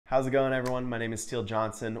How's it going, everyone? My name is Steele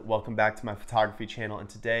Johnson. Welcome back to my photography channel, and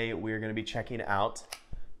today we are going to be checking out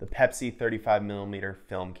the Pepsi 35mm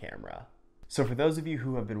film camera. So for those of you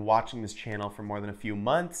who have been watching this channel for more than a few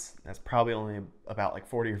months, that's probably only about like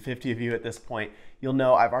 40 or 50 of you at this point, you'll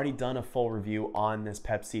know I've already done a full review on this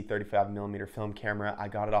Pepsi 35mm film camera. I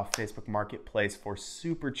got it off Facebook Marketplace for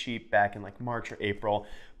super cheap back in like March or April,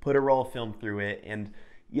 put a roll of film through it, and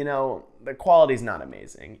you know, the quality's not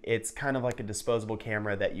amazing. It's kind of like a disposable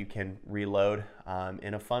camera that you can reload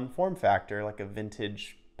in a fun form factor, like a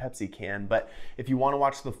vintage Pepsi can. But if you want to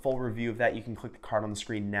watch the full review of that, you can click the card on the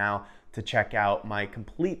screen now to check out my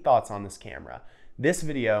complete thoughts on this camera. This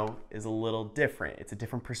video is a little different. It's a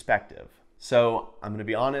different perspective. So I'm gonna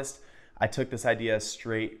be honest, I took this idea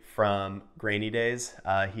straight from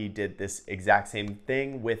Grainydays. He did this exact same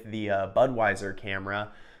thing with the Budweiser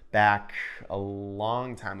camera back a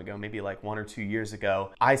long time ago, maybe like 1 or 2 years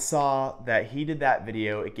ago. I saw that he did that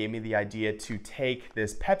video. It gave me the idea to take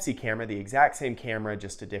this Pepsi camera, the exact same camera,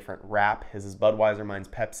 just a different wrap. His is Budweiser, mine's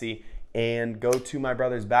Pepsi, and go to my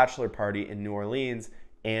brother's bachelor party in New Orleans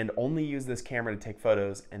and only use this camera to take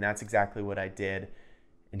photos. And that's exactly what I did.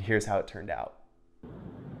 And here's how it turned out.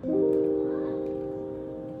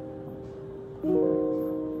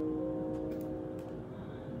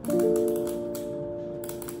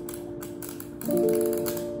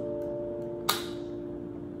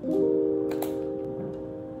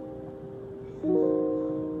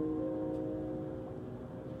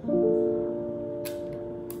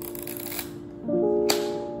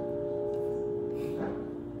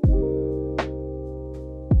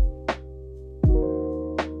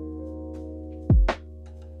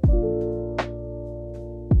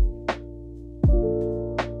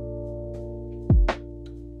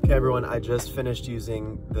 Okay everyone, I just finished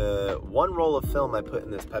using the one roll of film I put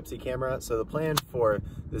in this Pepsi camera. So the plan for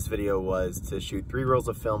this video was to shoot 3 rolls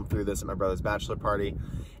of film through this at my brother's bachelor party.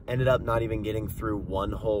 Ended up not even getting through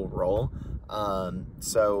one whole roll.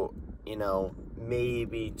 So, you know,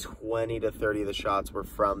 maybe 20 to 30 of the shots were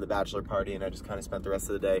from the bachelor party, and I just kind of spent the rest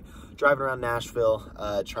of the day driving around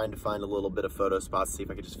Nashville, trying to find a little bit of photo spots to see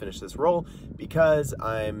if I could just finish this roll, because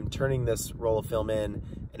I'm turning this roll of film in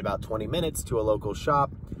about 20 minutes to a local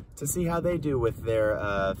shop to see how they do with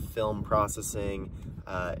their film processing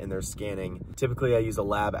and their scanning. Typically I use a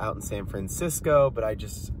lab out in San Francisco, but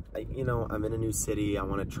you know, I'm in a new city. I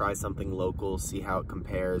want to try something local, see how it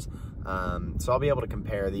compares. So I'll be able to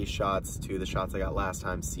compare these shots to the shots I got last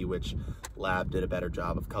time, see which lab did a better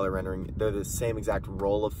job of color rendering. They're the same exact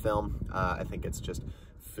roll of film. I think it's just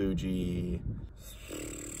Fuji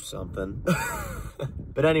something.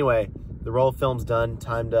 But anyway, the roll of film's done.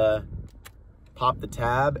 Time to pop the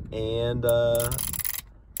tab and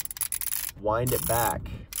wind it back.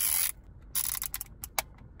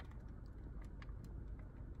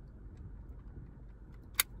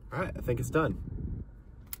 All right, I think it's done.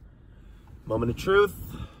 Moment of truth,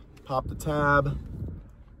 pop the tab,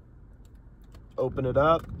 open it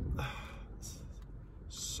up.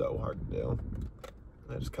 So hard to do.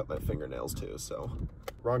 I just cut my fingernails too, so.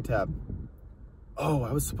 Wrong tab. Oh,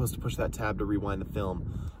 I was supposed to push that tab to rewind the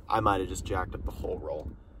film. I might have just jacked up the whole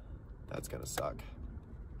roll. That's gonna suck.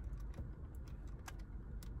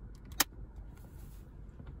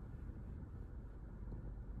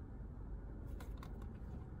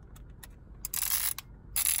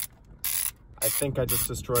 I think I just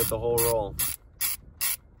destroyed the whole roll.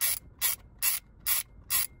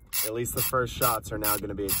 At least the first shots are now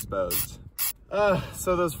gonna be exposed.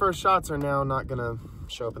 So those first shots are now not gonna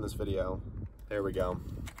show up in this video. There we go.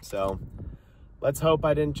 So let's hope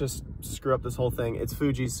I didn't just screw up this whole thing. It's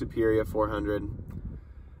Fuji's Superia 400.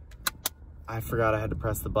 I forgot I had to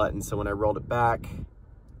press the button, so when I rolled it back,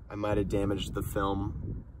 I might have damaged the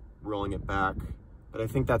film rolling it back. But I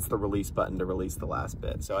think that's the release button to release the last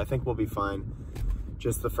bit. So I think we'll be fine.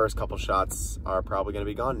 Just the first couple shots are probably gonna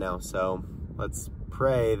be gone now. So let's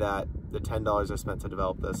pray that the $10 I spent to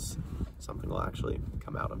develop this, something will actually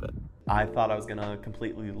come out of it. I thought I was gonna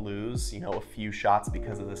completely lose, you know, a few shots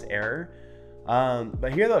because of this error.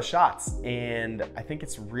 But here are those shots, and I think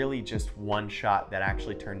it's really just one shot that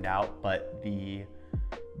actually turned out, but the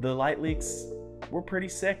light leaks were pretty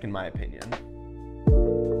sick in my opinion.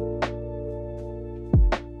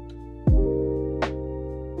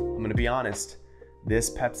 I'm gonna be honest, this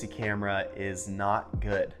Pepsi camera is not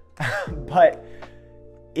good, but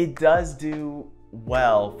it does do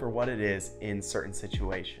well for what it is in certain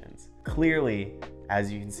situations. Clearly,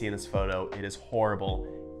 as you can see in this photo, it is horrible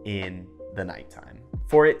in the nighttime.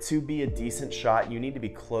 For it to be a decent shot, you need to be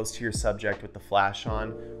close to your subject with the flash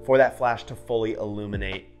on for that flash to fully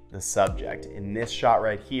illuminate the subject. In this shot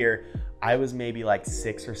right here, I was maybe like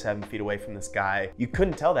 6 or 7 feet away from this guy. You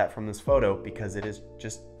couldn't tell that from this photo because it is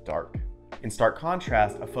just dark. In stark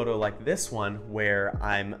contrast, a photo like this one, where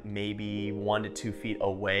I'm maybe 1 to 2 feet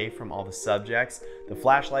away from all the subjects, the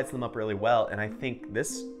flash lights them up really well, and I think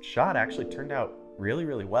this shot actually turned out really,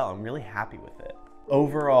 really well. I'm really happy with it.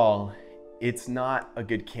 Overall, it's not a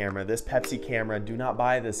good camera. This Pepsi camera, do not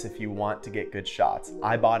buy this if you want to get good shots.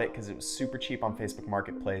 I bought it because it was super cheap on Facebook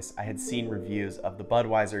Marketplace. I had seen reviews of the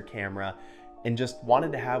Budweiser camera and just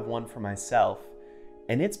wanted to have one for myself.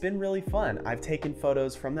 And it's been really fun. I've taken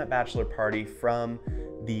photos from that bachelor party, from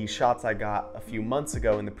the shots I got a few months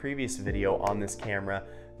ago in the previous video on this camera,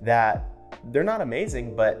 that they're not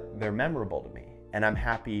amazing, but they're memorable to me. And I'm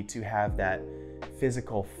happy to have that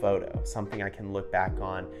physical photo, something I can look back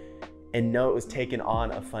on and know it was taken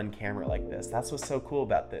on a fun camera like this. That's what's so cool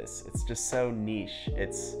about this. It's just so niche.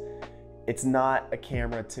 It's not a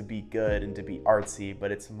camera to be good and to be artsy,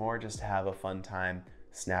 but it's more just to have a fun time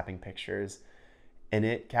snapping pictures. And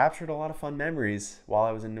it captured a lot of fun memories while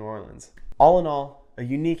I was in New Orleans. All in all, a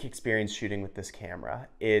unique experience shooting with this camera.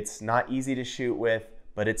 It's not easy to shoot with,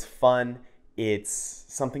 but it's fun. It's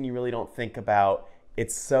something you really don't think about.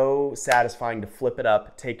 It's so satisfying to flip it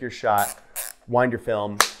up, take your shot, wind your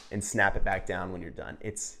film, and snap it back down when you're done.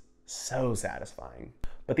 It's so satisfying.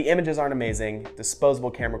 But the images aren't amazing,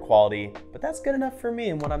 disposable camera quality, but that's good enough for me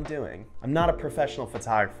and what I'm doing. I'm not a professional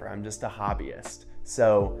photographer, I'm just a hobbyist.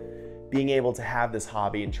 So being able to have this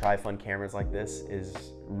hobby and try fun cameras like this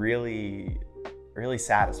is really, really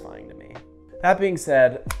satisfying to me. That being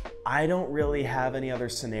said, I don't really have any other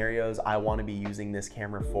scenarios I want to be using this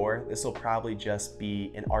camera for. This will probably just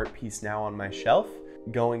be an art piece now on my shelf.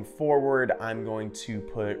 Going forward, I'm going to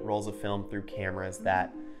put rolls of film through cameras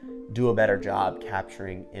that do a better job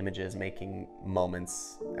capturing images, making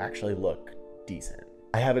moments actually look decent.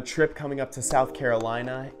 I have a trip coming up to South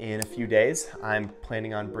Carolina in a few days. I'm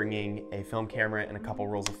planning on bringing a film camera and a couple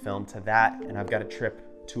rolls of film to that, and I've got a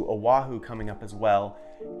trip to Oahu coming up as well.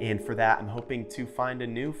 And for that, I'm hoping to find a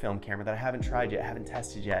new film camera that I haven't tried yet, haven't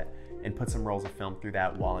tested yet, and put some rolls of film through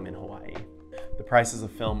that while I'm in Hawaii. The prices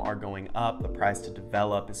of film are going up, the price to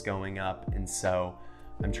develop is going up, and so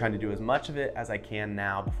I'm trying to do as much of it as I can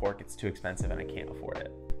now before it gets too expensive and I can't afford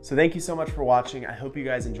it. So thank you so much for watching. I hope you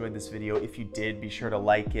guys enjoyed this video. If you did, be sure to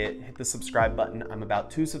like it, hit the subscribe button. I'm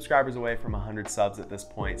about 2 subscribers away from 100 subs at this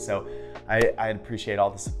point, so I'd appreciate all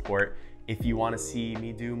the support. If you want to see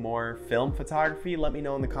me do more film photography, let me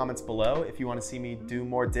know in the comments below. If you want to see me do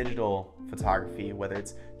more digital photography, whether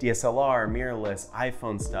it's DSLR, mirrorless,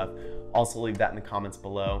 iPhone stuff, also leave that in the comments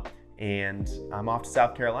below. And I'm off to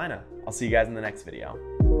South Carolina. I'll see you guys in the next video.